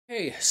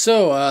Okay,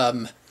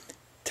 so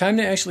time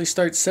to actually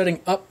start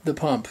setting up the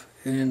pump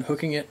and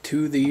hooking it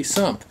to the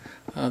sump.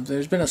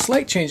 There's been a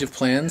slight change of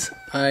plans.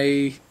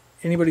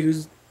 Anybody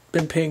who's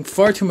been paying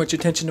far too much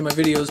attention to my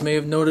videos may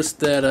have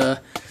noticed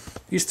that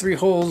these three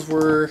holes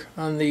were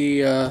on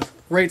the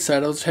right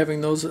side. I was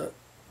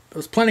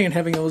planning on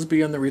having those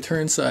be on the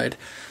return side.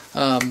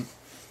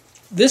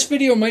 This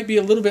video might be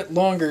a little bit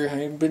longer.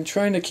 I've been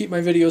trying to keep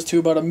my videos to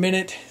about a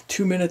minute,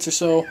 2 minutes or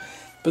so.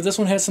 But this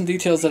one has some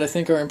details that I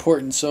think are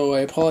important, so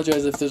I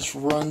apologize if this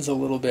runs a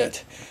little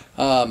bit.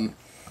 I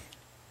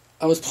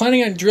was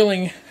planning on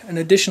drilling an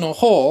additional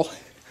hole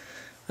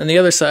on the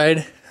other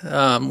side,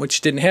 which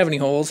didn't have any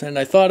holes, and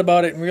I thought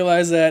about it and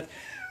realized that,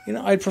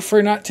 I'd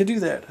prefer not to do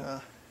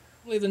that.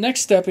 The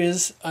next step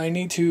is I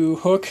need to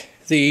hook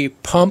the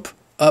pump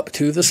up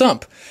to the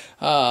sump.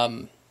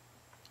 My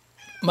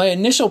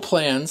initial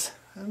plans...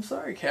 I'm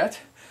sorry, cat.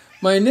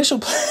 My initial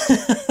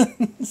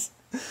plans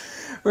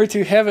were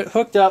to have it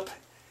hooked up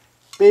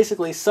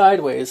basically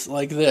sideways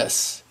like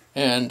this,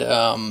 and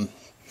have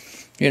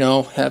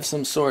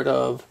some sort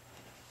of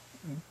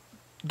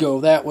go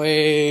that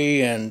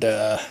way and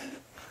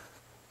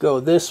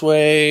go this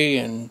way,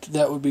 and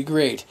that would be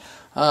great.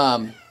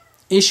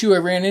 Issue I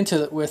ran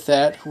into with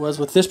that was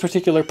with this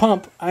particular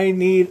pump, I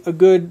need a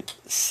good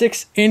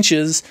 6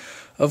 inches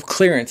of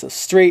clearance, a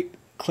straight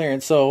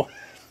clearance, so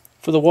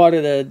for the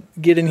water to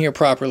get in here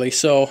properly.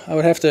 So I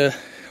would have to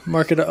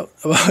mark it out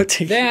about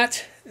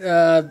that.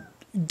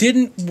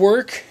 Didn't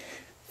work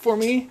for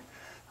me.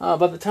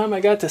 By the time I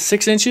got to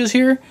 6 inches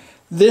here,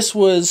 this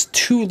was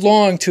too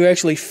long to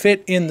actually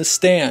fit in the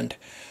stand.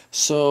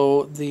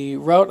 So the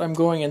route I'm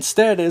going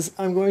instead is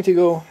I'm going to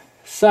go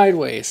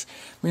sideways.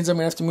 Means I'm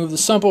going to have to move the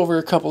sump over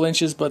a couple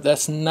inches, but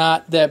that's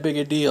not that big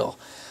a deal.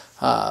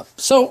 Got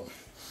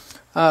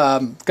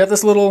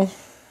this little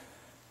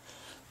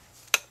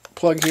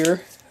plug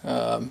here.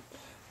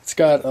 It's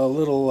got a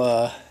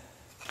little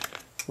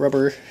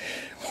rubber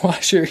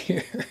washer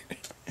here.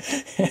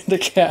 And a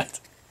cat.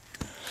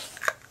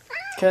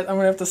 Cat, I'm going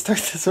to have to start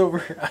this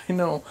over. I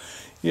know.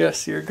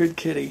 Yes, you're a good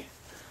kitty.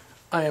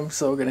 I am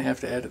so going to have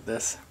to edit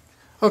this.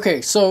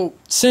 Okay, so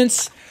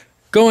since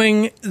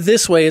going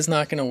this way is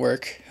not going to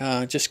work,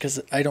 just because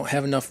I don't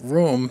have enough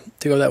room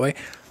to go that way,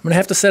 I'm going to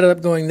have to set it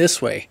up going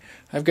this way.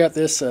 I've got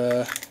this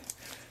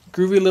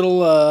groovy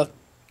little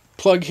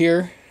plug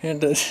here,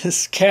 and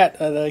this cat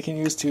that I can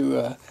use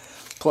to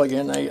plug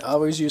in. I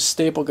always use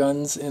staple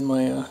guns in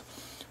my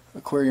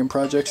aquarium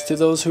projects. To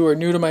those who are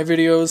new to my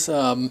videos,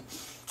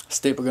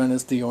 staple gun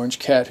is the orange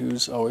cat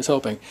who's always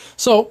helping.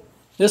 So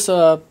this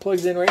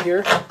plugs in right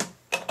here.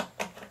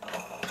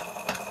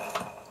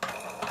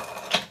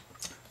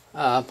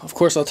 Of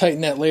course, I'll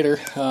tighten that later.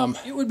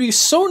 It would be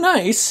so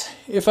nice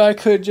if I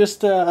could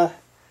just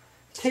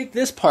take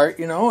this part,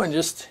 and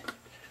just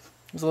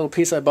there's a little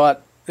piece I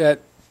bought at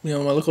my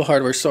local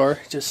hardware store.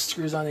 It just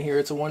screws onto here.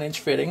 It's a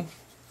 1-inch fitting.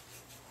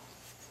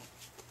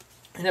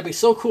 And that'd be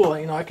so cool,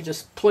 I could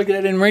just plug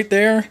that in right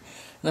there,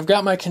 and I've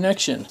got my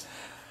connection.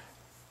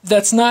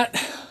 That's not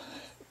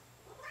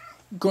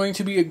going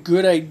to be a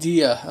good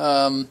idea.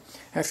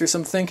 After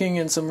some thinking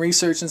and some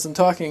research and some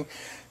talking,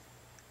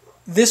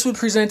 this would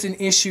present an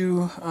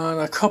issue on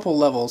a couple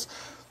levels.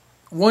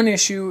 One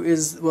issue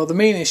is, the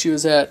main issue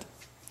is that,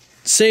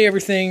 say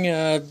everything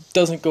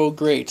doesn't go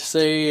great.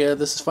 Say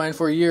this is fine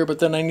for a year, but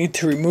then I need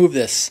to remove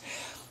this.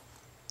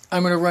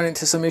 I'm going to run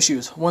into some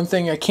issues. One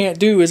thing I can't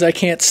do is I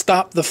can't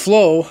stop the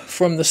flow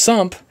from the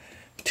sump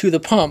to the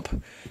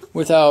pump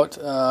without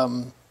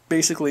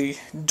basically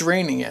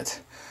draining it.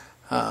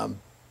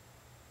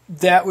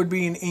 That would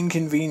be an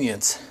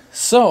inconvenience.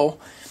 So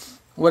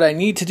what I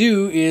need to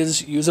do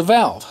is use a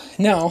valve.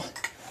 Now,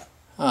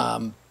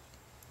 the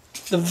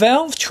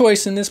valve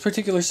choice in this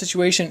particular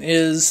situation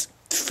is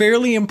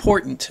fairly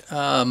important.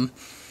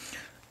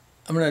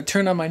 I'm going to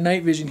turn on my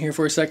night vision here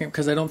for a second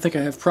because I don't think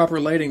I have proper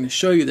lighting to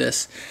show you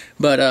this.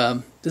 But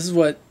this is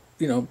what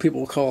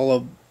people call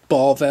a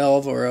ball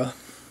valve, or a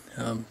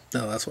no,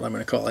 that's what I'm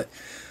going to call it.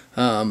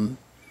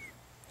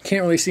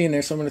 Can't really see in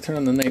there, so I'm going to turn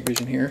on the night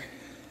vision here.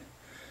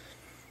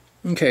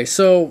 Okay,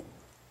 so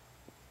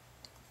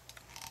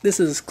this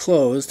is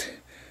closed,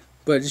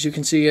 but as you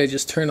can see, I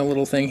just turn a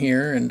little thing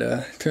here and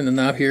turn the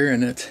knob here,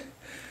 and it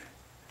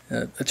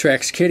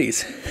attracts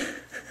kitties.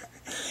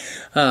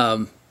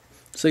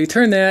 So you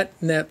turn that,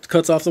 and that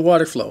cuts off the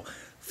water flow.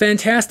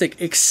 Fantastic,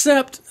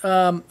 except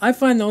I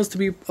find those to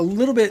be a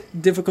little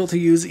bit difficult to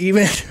use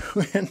even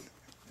when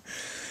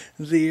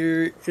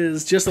there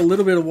is just a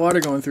little bit of water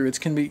going through. It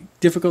can be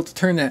difficult to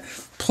turn that.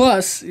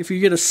 Plus, if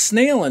you get a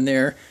snail in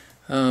there,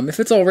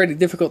 if it's already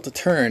difficult to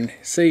turn,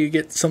 say you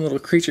get some little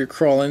creature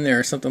crawl in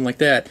there or something like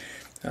that,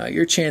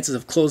 your chances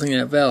of closing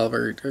that valve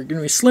are going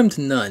to be slim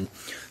to none.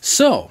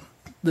 So,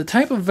 the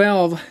type of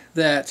valve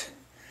that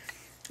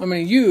I'm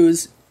going to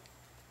use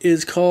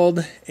is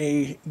called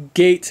a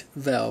gate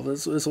valve,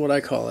 is what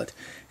I call it.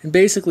 And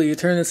basically you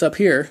turn this up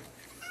here,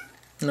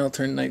 and I'll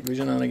turn night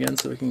vision on again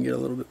so we can get a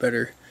little bit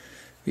better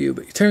view,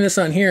 but you turn this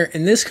on here,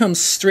 and this comes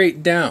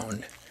straight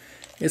down.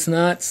 It's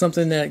not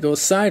something that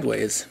goes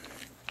sideways.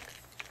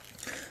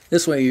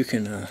 This way you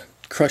can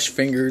crush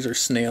fingers or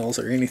snails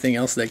or anything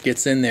else that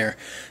gets in there.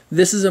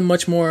 This is a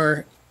much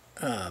more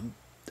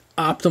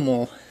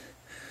optimal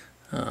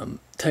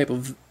type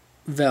of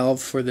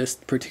valve for this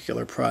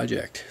particular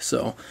project.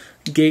 So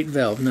gate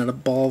valve, not a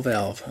ball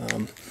valve.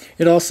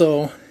 It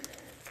also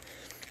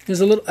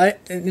is a little,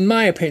 in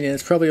my opinion,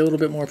 it's probably a little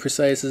bit more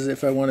precise as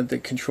if I wanted to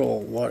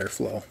control water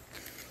flow.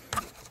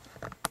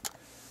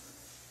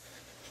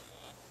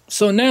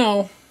 So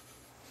now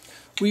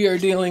we are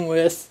dealing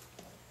with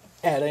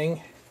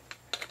adding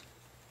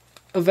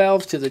a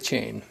valve to the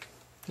chain.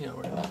 You know,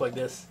 we're going to plug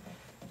this,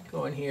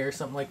 go in here,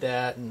 something like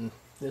that, and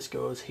this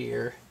goes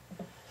here.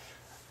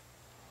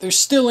 There's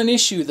still an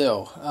issue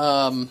though.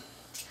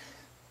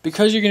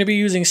 Because you're going to be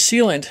using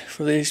sealant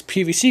for these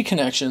PVC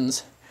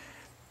connections,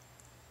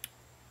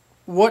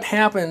 what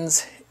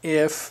happens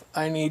if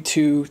I need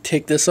to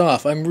take this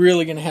off? I'm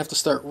really going to have to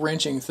start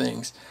wrenching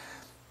things.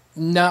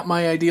 Not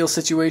my ideal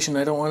situation.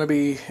 I don't want to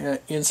be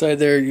inside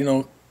there, you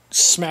know,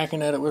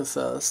 smacking at it with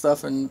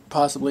stuff and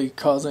possibly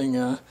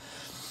causing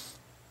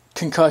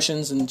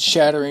concussions and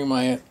shattering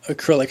my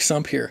acrylic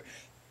sump here.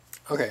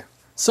 Okay,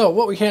 so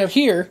what we have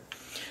here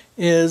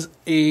is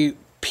a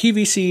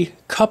PVC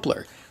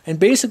coupler. And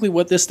basically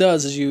what this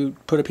does is you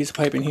put a piece of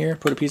pipe in here,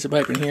 put a piece of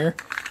pipe in here.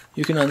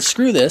 You can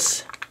unscrew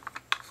this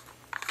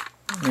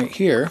right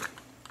here,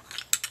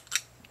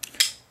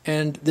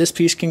 and this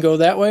piece can go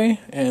that way,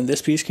 and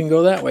this piece can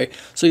go that way.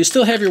 So you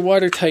still have your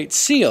watertight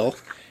seal,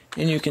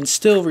 and you can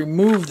still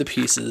remove the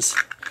pieces.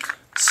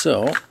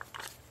 So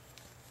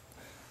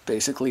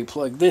basically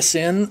plug this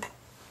in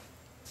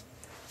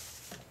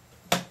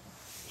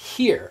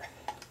here.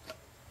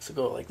 So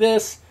go like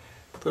this,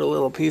 put a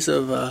little piece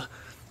of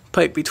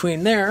pipe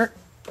between there,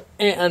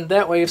 and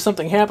that way if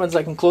something happens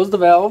I can close the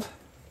valve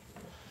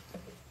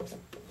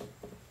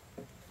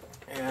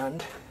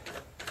and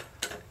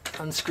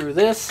unscrew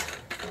this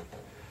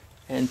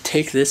and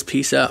take this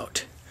piece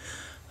out.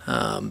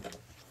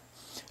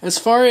 As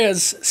far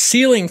as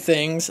sealing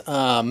things,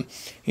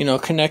 you know,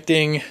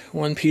 connecting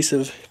one piece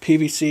of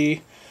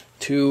PVC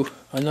to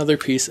another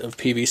piece of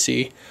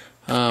PVC,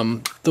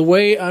 the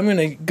way I'm going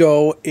to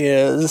go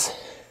is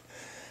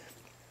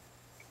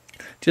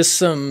just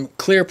some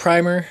clear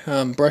primer,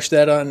 brush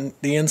that on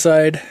the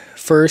inside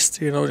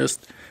first, you know,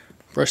 just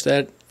brush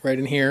that right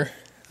in here.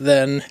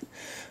 Then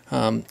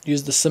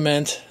use the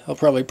cement. I'll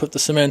probably put the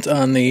cement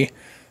on the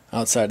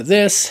outside of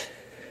this,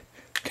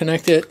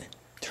 connect it,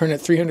 turn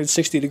it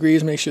 360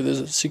 degrees, make sure there's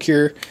a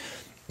secure,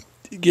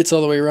 it gets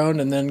all the way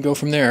around, and then go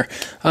from there.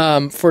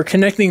 For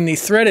connecting the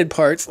threaded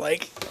parts,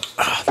 like,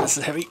 this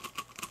is heavy.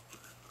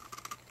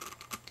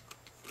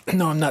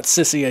 No, I'm not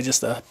sissy. I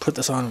just put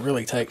this on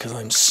really tight because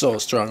I'm so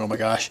strong. Oh my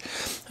gosh.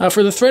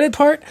 For the threaded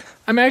part,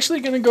 I'm actually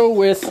going to go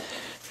with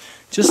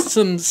just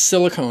some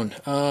silicone.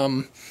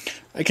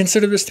 I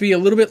consider this to be a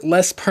little bit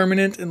less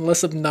permanent and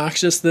less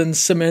obnoxious than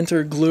cement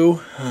or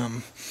glue.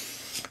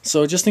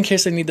 So just in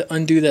case I need to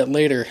undo that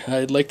later,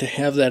 I'd like to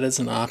have that as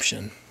an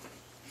option.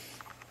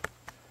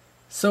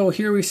 So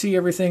here we see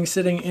everything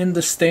sitting in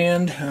the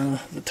stand.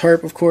 The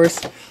tarp, of course.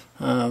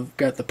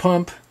 Got the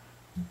pump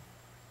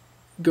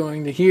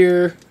going to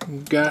here.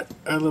 We've got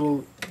our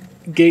little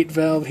gate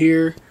valve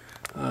here.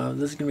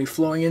 This is going to be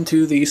flowing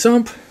into the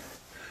sump,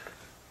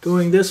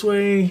 going this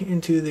way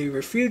into the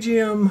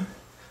refugium,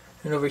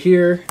 and over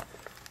here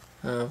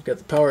I've got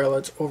the power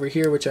outlets over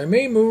here, which I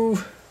may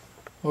move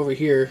over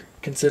here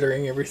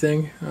considering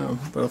everything,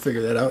 but I'll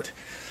figure that out.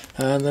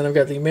 And then I've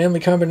got the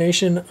Manley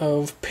combination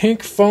of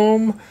pink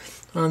foam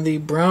on the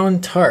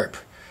brown tarp.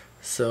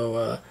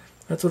 So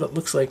that's what it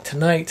looks like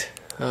tonight.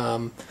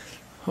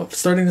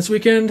 Starting this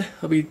weekend,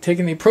 I'll be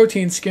taking the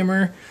protein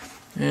skimmer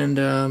and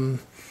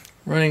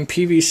running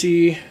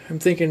PVC. I'm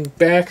thinking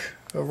back,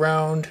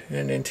 around,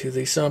 and into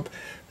the sump.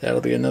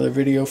 That'll be another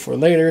video for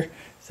later.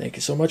 Thank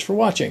you so much for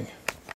watching.